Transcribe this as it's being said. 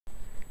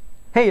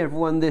Hey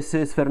everyone, this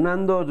is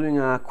Fernando doing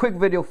a quick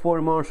video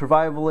for Modern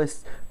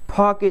Survivalist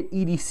Pocket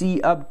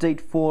EDC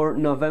update for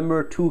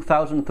November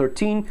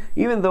 2013,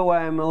 even though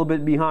I am a little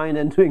bit behind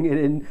and doing it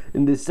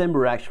in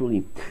December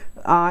actually.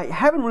 I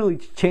haven't really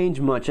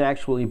changed much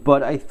actually,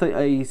 but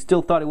I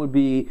still thought it would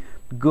be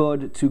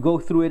good to go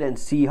through it and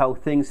see how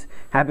things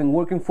have been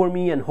working for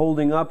me and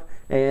holding up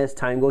as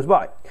time goes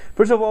by.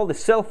 First of all, the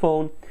cell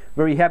phone.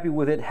 Very happy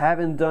with it.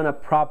 Haven't done a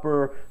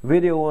proper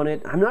video on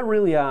it. I'm not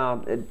really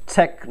a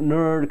tech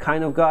nerd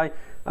kind of guy.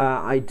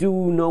 I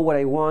do know what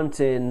I want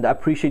and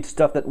appreciate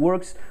stuff that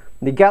works.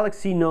 The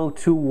Galaxy Note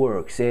 2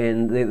 works,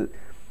 and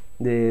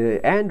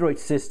the Android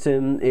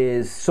system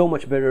is so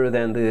much better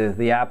than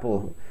the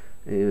Apple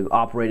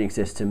operating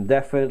system.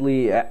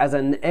 Definitely, as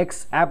an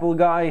ex-Apple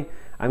guy,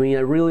 I mean, I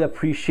really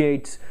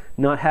appreciate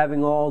not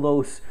having all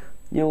those,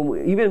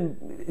 even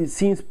it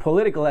seems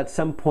political at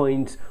some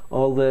point,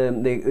 all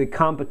the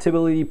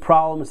compatibility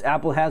problems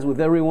Apple has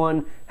with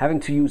everyone, having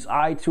to use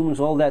iTunes,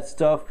 all that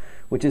stuff,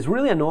 which is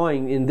really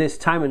annoying in this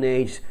time and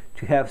age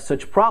to have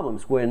such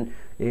problems when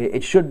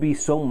it should be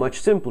so much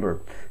simpler.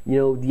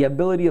 The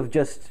ability of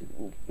just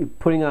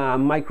putting a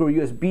micro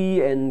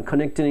USB and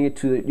connecting it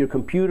to your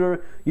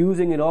computer,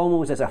 using it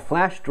almost as a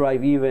flash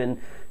drive even,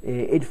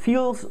 it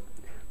feels,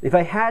 if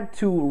I had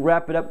to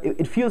wrap it up,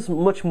 it feels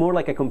much more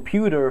like a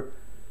computer.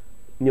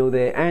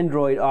 The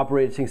Android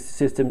operating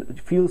system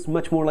feels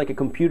much more like a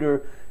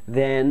computer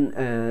than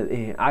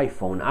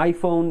iPhone.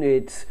 iPhone,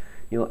 it's,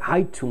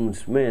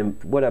 iTunes, man,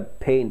 what a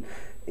pain.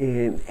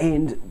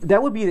 And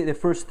that would be the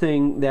first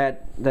thing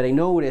that I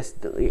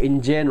noticed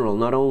in general,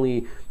 not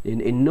only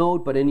in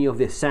Note, but any of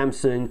the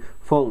Samsung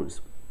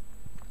phones.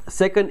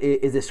 Second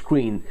is the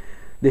screen.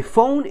 The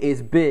phone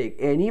is big,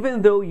 and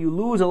even though you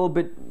lose a little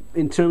bit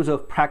in terms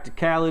of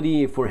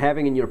practicality for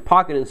having in your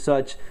pocket and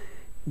such,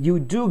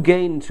 you do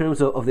gain in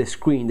terms of the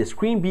screen. The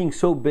screen being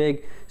so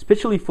big,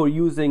 especially for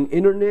using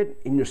internet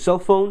in your cell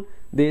phone,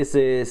 this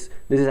is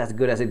as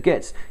good as it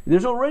gets.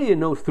 There's already a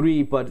Note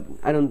 3, but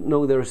I don't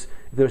know there's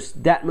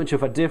that much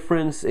of a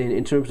difference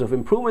in terms of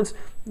improvements.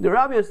 There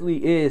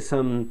obviously is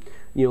some,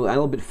 a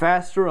little bit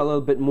faster, a little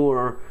bit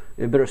more,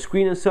 a better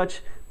screen and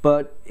such.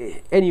 But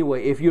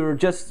anyway, if you're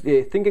just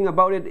thinking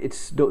about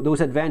it, those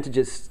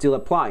advantages still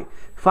apply.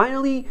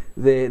 Finally,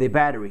 the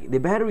battery. The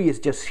battery is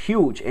just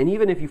huge, and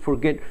even if you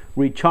forget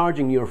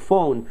recharging your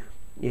phone,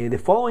 the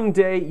following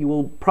day you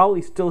will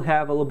probably still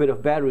have a little bit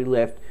of battery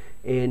left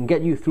and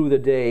get you through the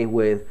day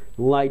with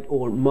light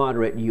or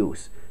moderate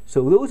use.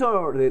 So those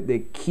are the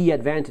key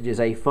advantages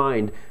I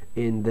find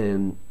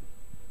in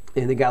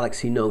the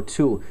Galaxy Note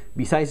 2.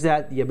 Besides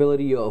that, the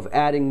ability of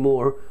adding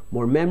more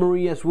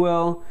memory as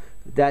well.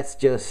 It's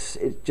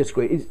just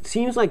great. It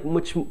seems like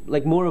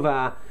more of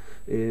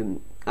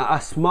a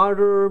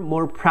smarter,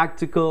 more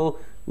practical,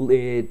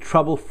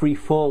 trouble-free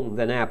phone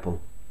than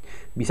Apple.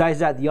 Besides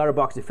that, the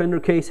OtterBox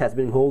Defender case has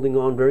been holding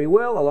on very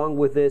well, along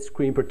with the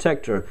screen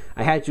protector.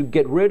 I had to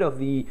get rid of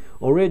the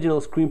original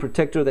screen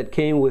protector that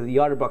came with the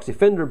OtterBox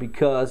Defender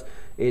because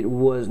it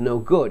was no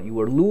good. You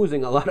were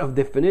losing a lot of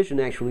definition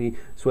actually,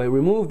 so I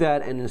removed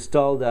that and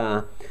installed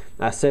a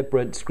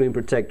separate screen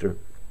protector.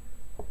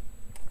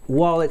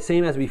 Wallet,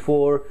 same as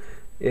before.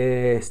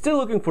 Still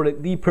looking for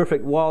the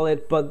perfect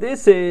wallet, but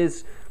this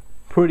is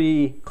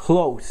pretty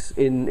close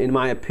in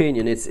my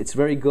opinion. It's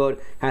very good.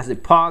 Has the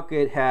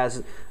pocket,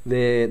 has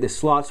the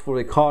slots for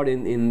the card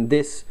in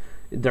this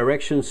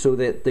direction so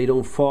that they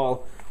don't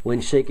fall when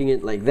shaking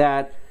it like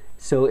that.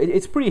 So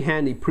it's pretty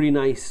handy, pretty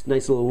nice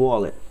little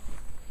wallet.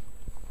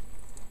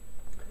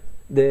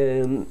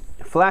 The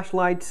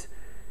flashlight,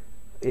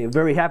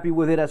 very happy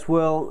with it as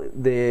well.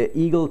 The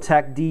Eagle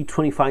TAC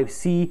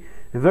D25C,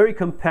 very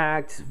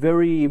compact,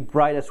 very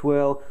bright as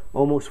well,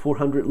 almost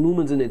 400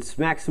 lumens in its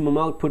maximum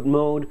output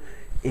mode,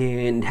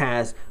 and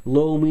has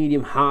low,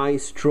 medium, high,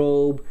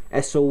 strobe,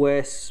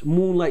 SOS,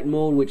 moonlight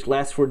mode, which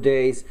lasts for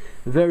days.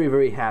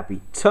 Very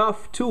happy.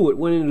 Tough too. It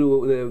went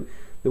into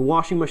the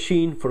washing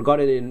machine, forgot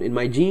it in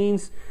my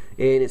jeans,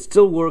 and it's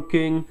still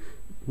working.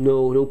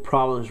 No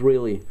problems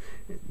really.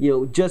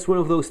 Just one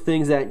of those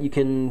things that you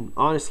can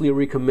honestly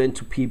recommend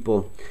to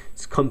people.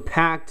 It's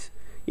compact.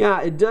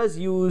 Yeah, it does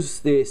use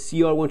the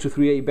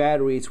CR123A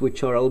batteries,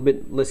 which are a little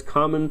bit less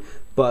common,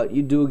 but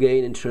you do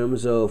gain in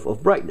terms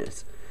of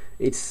brightness.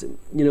 It's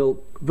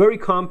very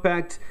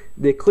compact.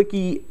 The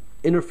clicky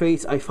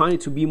interface, I find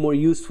it to be more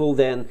useful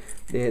than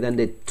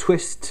the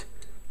twist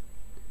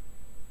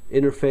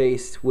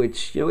interface,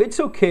 which it's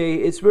okay.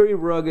 It's very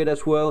rugged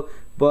as well,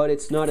 but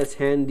it's not as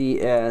handy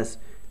as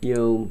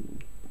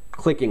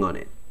clicking on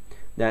it.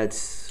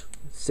 That's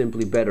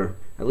simply better,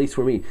 at least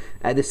for me.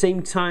 At the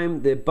same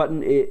time, the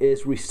button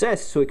is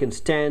recessed, so it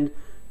can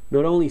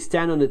not only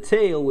stand on the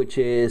tail, which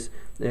is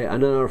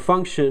another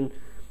function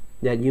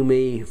that you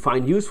may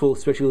find useful,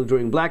 especially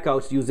during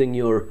blackouts, using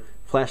your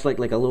flashlight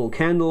like a little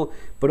candle,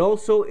 but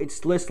also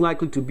it's less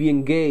likely to be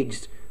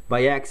engaged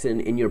by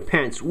accident in your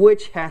pants,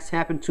 which has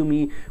happened to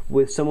me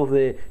with some of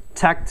the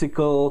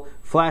tactical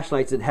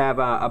flashlights that have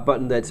a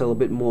button that's a little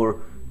bit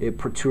more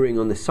protruding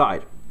on the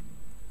side.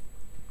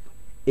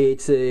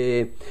 It's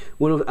a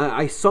one of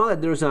I saw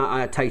that there's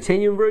a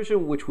titanium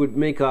version, which would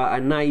make a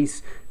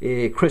nice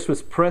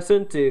Christmas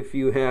present if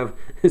you have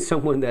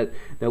someone that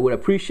would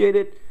appreciate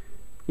it.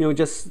 You know,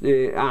 just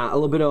a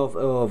little bit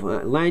of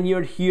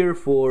lanyard here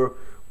for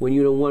when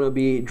you don't want to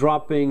be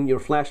dropping your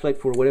flashlight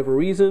for whatever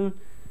reason.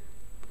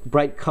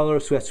 Bright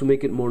colors so as to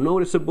make it more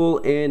noticeable,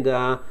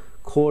 and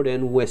cord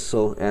and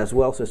whistle as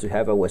well, so as to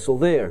have a whistle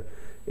there.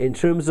 In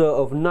terms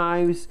of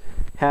knives,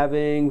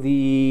 having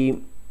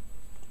the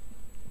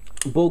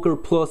Boker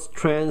Plus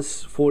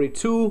Trans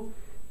 42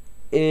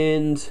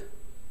 and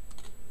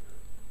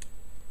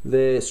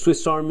the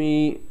Swiss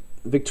Army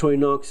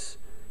Victorinox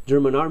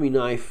German Army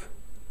knife,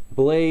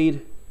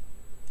 blade,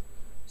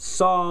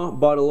 saw,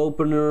 bottle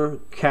opener,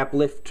 cap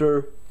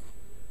lifter,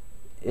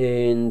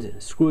 and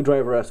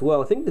screwdriver as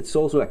well. I think it's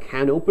also a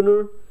can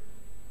opener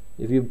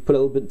if you put a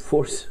little bit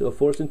of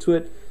force into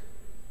it.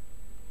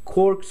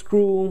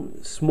 Corkscrew,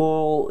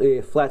 small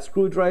flat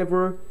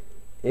screwdriver,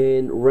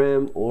 and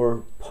ram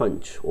or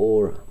punch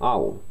or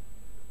owl,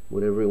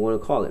 whatever you want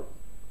to call it.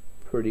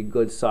 Pretty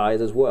good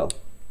size as well.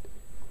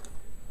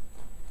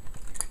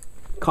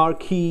 Car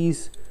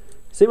keys,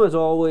 same as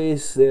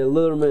always,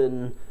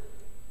 Leatherman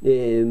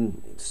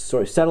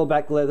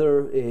saddleback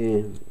leather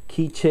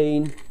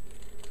keychain,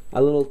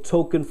 a little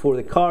token for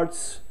the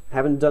carts.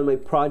 Haven't done my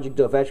project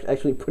of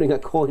actually putting a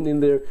coin in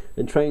there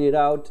and trying it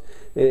out.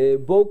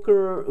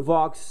 Boker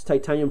Vox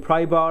titanium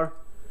pry bar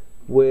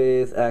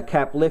with a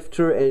cap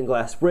lifter and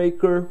glass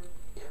breaker,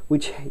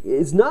 which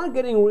is not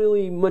getting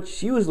really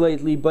much use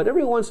lately, but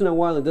every once in a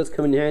while it does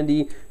come in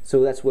handy,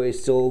 so that's why it's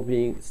still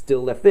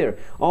left there.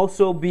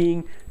 Also,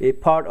 being a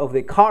part of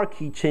the car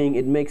keychain,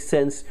 it makes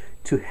sense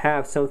to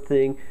have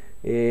something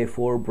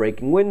for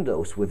breaking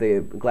windows with a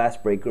glass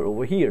breaker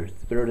over here.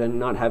 It's better than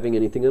not having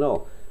anything at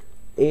all.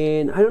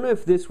 And I don't know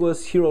if this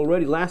was here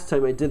already. Last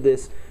time I did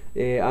this,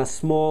 a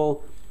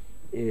small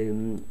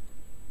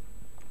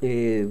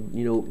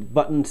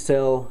button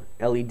cell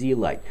LED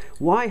light.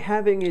 Why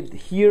having it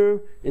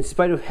here in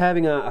spite of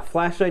having a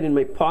flashlight in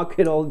my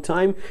pocket all the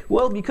time?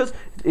 Well, because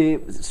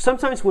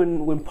sometimes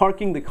when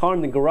parking the car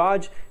in the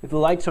garage, if the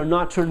lights are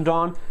not turned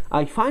on,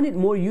 I find it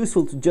more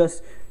useful to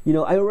just,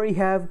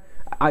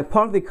 I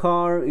park the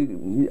car,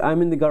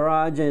 I'm in the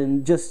garage,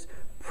 and just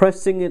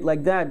pressing it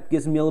like that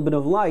gives me a little bit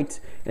of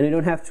light, and I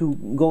don't have to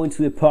go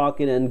into the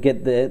pocket and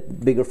get the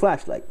bigger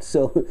flashlight.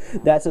 So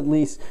that's at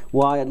least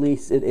why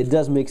it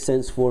does make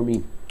sense for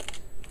me.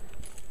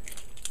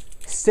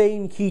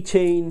 Same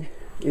keychain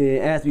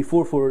as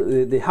before for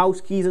the house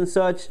keys and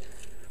such.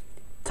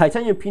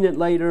 Titanium peanut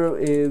lighter,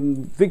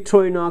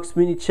 Victorinox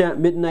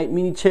Midnight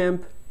Mini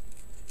Champ,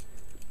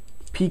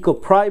 Pico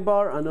pry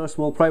bar, another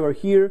small pry bar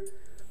here,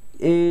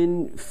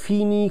 and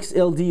Phoenix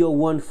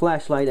LD01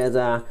 flashlight as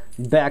a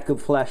backup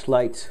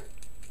flashlight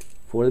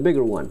for the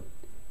bigger one.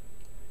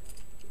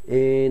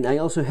 And I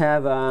also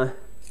have a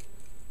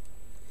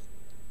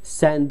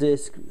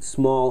SanDisk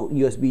small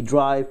USB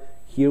drive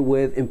here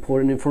with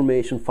important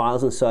information,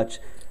 files and such.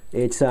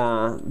 It's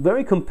a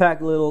very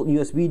compact little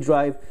USB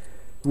drive,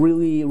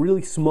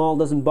 really small,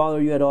 doesn't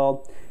bother you at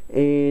all.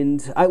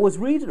 And I was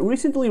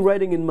recently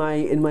writing in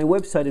my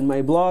website, in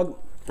my blog,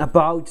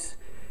 about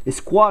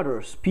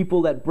squatters,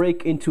 people that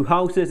break into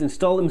houses,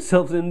 install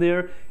themselves in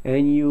there,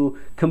 and you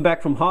come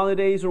back from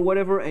holidays or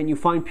whatever, and you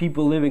find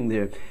people living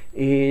there.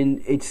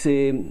 And it's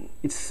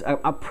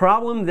a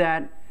problem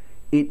that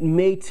it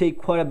may take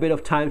quite a bit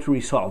of time to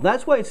resolve.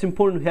 That's why it's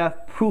important to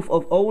have proof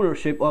of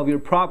ownership of your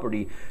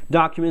property,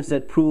 documents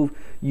that prove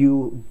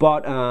you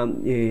bought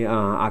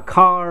a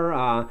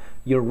car,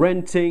 you're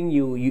renting,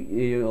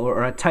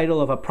 or a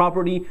title of a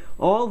property.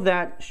 All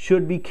that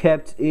should be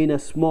kept in a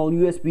small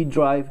USB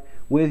drive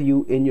with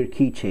you in your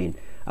keychain,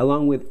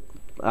 along with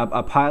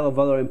a pile of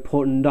other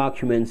important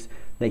documents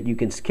that you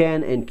can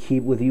scan and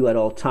keep with you at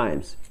all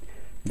times.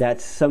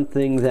 That's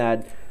something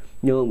that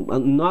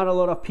not a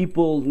lot of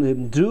people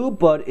do,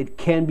 but it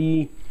can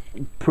be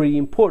pretty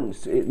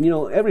important.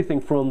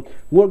 Everything from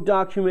work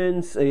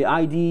documents,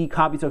 ID,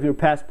 copies of your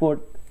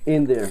passport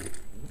in there. In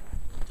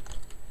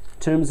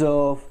terms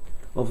of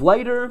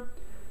lighter,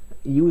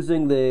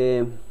 using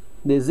the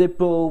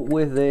Zippo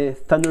with the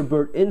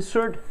Thunderbird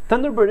insert.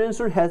 Thunderbird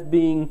insert has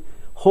been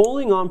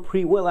holding on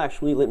pretty well,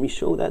 actually. Let me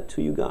show that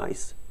to you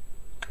guys.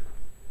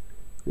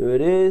 There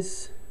it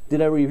is. Did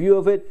a review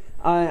of it.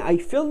 I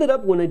filled it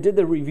up when I did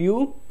the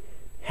review.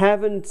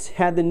 Haven't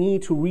had the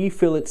need to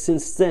refill it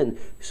since then,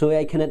 so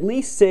I can at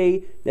least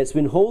say that's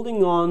been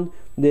holding on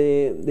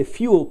the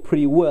fuel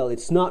pretty well.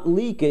 It's not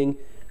leaking,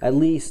 at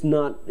least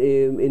not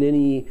in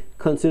any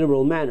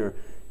considerable manner.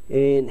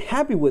 And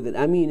happy with it.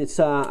 I mean, it's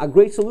a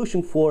great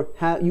solution for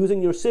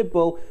using your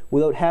Zippo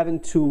without having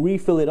to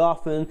refill it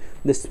often,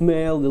 the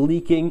smell, the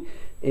leaking,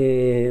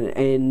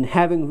 and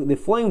having the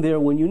flame there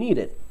when you need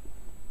it.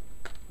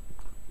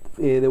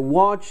 The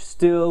watch,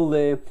 still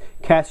the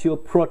Casio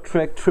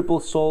ProTrek Triple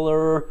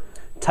Solar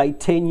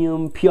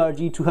Titanium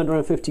PRG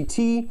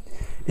 250T.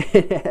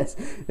 It has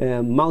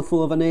a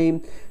mouthful of a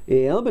name.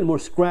 A little bit more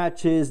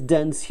scratches,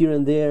 dents here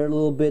and there, a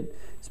little bit,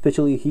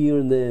 especially here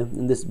in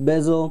this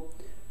bezel.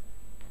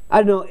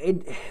 I don't know,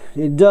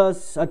 it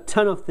does a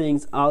ton of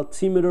things: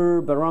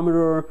 altimeter,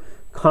 barometer,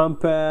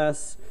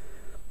 compass.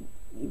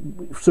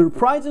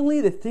 Surprisingly,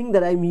 the thing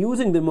that I'm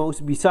using the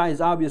most, besides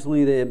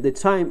obviously the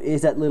time,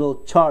 is that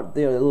little chart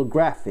there, the little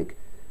graphic,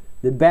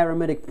 the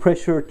barometric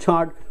pressure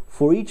chart.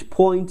 For each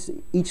point,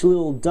 each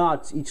little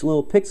dot, each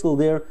little pixel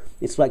there,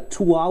 it's like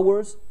 2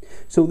 hours.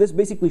 So this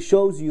basically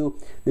shows you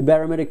the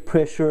barometric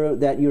pressure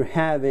that you're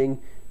having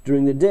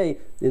during the day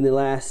in the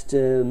last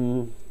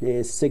 12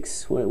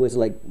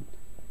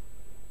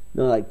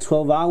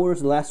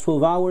 hours. The last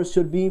 12 hours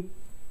should be,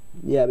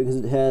 yeah, because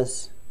it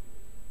has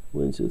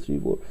 1, 2, 3,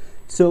 4.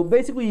 So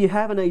basically you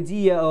have an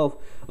idea of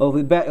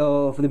the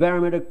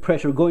barometric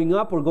pressure going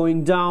up or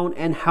going down,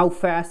 and how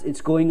fast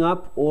it's going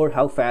up or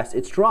how fast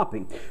it's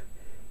dropping.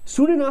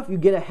 Soon enough you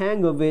get a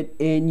hang of it,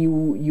 and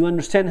you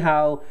understand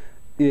how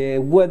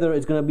weather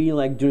is going to be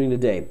like during the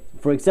day.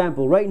 For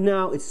example, right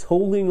now it's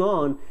holding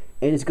on,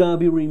 and it's going to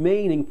be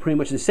remaining pretty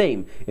much the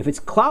same. If it's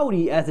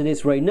cloudy as it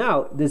is right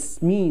now,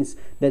 this means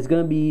that it's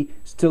going to be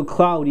still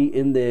cloudy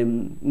in the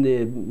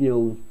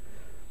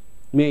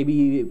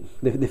maybe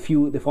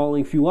the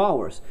following few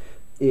hours.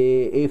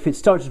 If it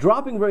starts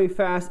dropping very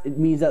fast, it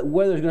means that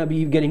weather is going to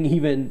be getting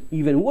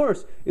even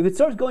worse. If it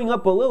starts going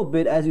up a little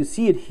bit, as you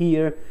see it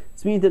here,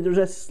 it means that there's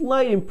a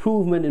slight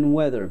improvement in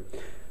weather.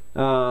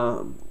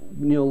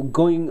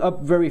 Going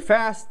up very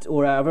fast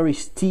or a very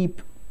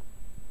steep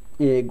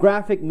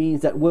graphic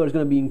means that weather is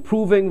going to be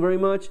improving very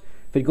much.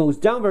 If it goes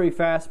down very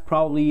fast,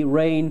 probably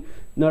rain,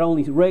 not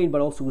only rain but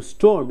also a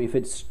storm if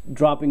it's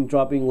dropping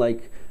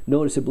like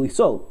noticeably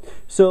so.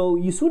 So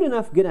you soon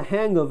enough get a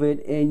hang of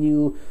it,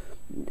 and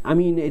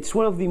it's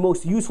one of the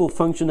most useful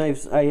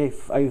functions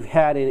I've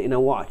had in a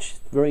watch.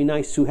 Very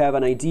nice to have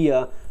an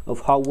idea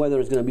of how weather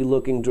is going to be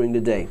looking during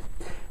the day.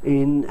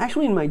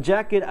 Actually in my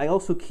jacket I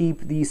also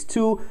keep these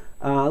two.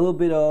 A little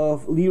bit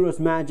of Leroy's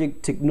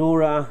Magic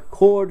Tignora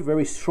cord,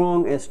 very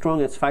strong as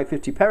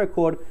 550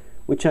 paracord,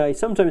 which I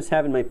sometimes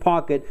have in my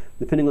pocket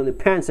depending on the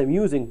pants I'm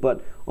using,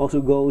 but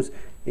also goes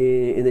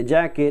in the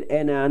jacket,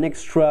 and an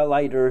extra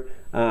lighter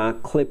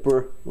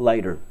clipper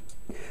lighter.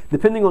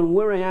 Depending on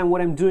where I am, what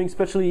I'm doing,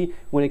 especially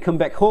when I come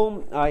back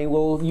home, I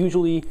will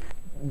usually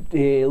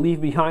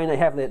leave behind. I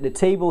have the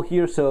table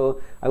here,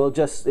 so I will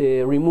just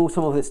remove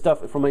some of the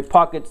stuff from my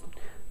pockets,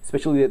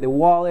 especially the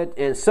wallet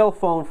and cell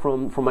phone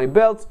from my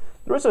belt.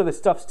 The rest of the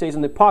stuff stays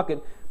in the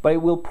pocket, but I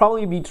will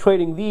probably be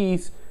trading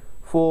these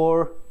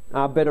for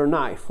a better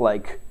knife,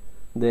 like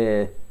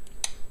the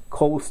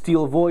Cold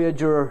Steel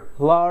Voyager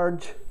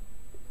Large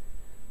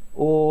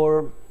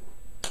or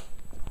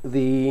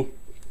the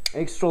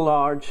extra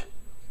large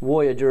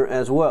Voyager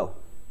as well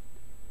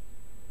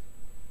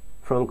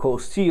from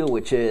Cold Steel,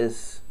 which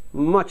is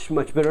much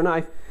better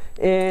knife,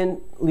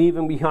 and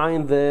leaving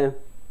behind the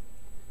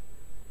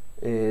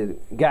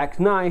GAC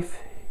knife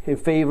in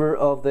favor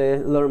of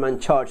the Leatherman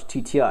Charge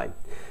TTI.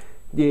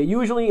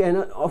 Usually, and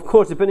of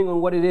course depending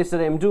on what it is that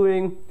I'm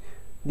doing,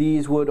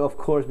 these would of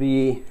course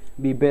be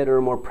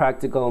better, more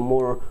practical,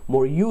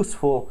 more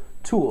useful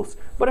tools.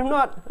 But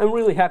I'm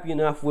really happy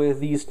enough with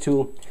these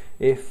two,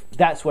 if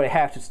that's what I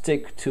have to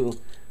stick to,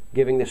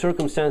 giving the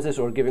circumstances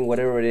or giving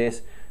whatever it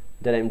is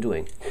that I'm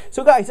doing.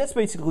 So guys, that's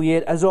basically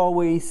it. As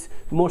always,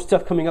 more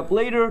stuff coming up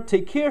later.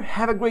 Take care,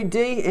 have a great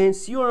day, and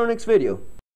see you on our next video.